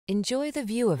Enjoy the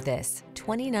view of this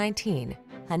 2019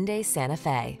 Hyundai Santa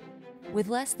Fe. With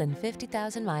less than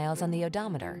 50,000 miles on the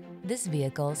odometer, this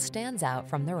vehicle stands out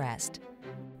from the rest.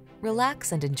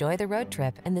 Relax and enjoy the road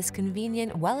trip in this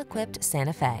convenient, well-equipped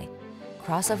Santa Fe.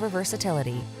 Crossover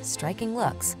versatility, striking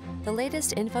looks, the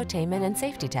latest infotainment and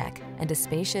safety tech, and a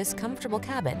spacious, comfortable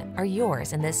cabin are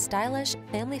yours in this stylish,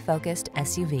 family-focused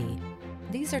SUV.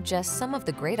 These are just some of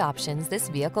the great options this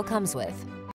vehicle comes with: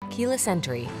 keyless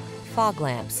entry, fog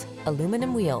lamps,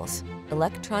 aluminum wheels,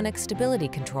 electronic stability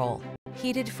control,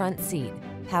 heated front seat,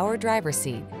 power driver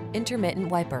seat, intermittent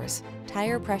wipers,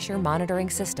 tire pressure monitoring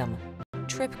system,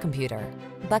 trip computer,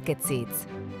 bucket seats.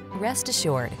 Rest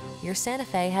assured, your Santa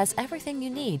Fe has everything you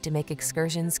need to make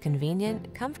excursions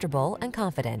convenient, comfortable, and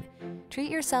confident. Treat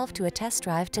yourself to a test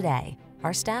drive today.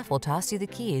 Our staff will toss you the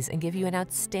keys and give you an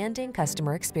outstanding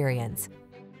customer experience.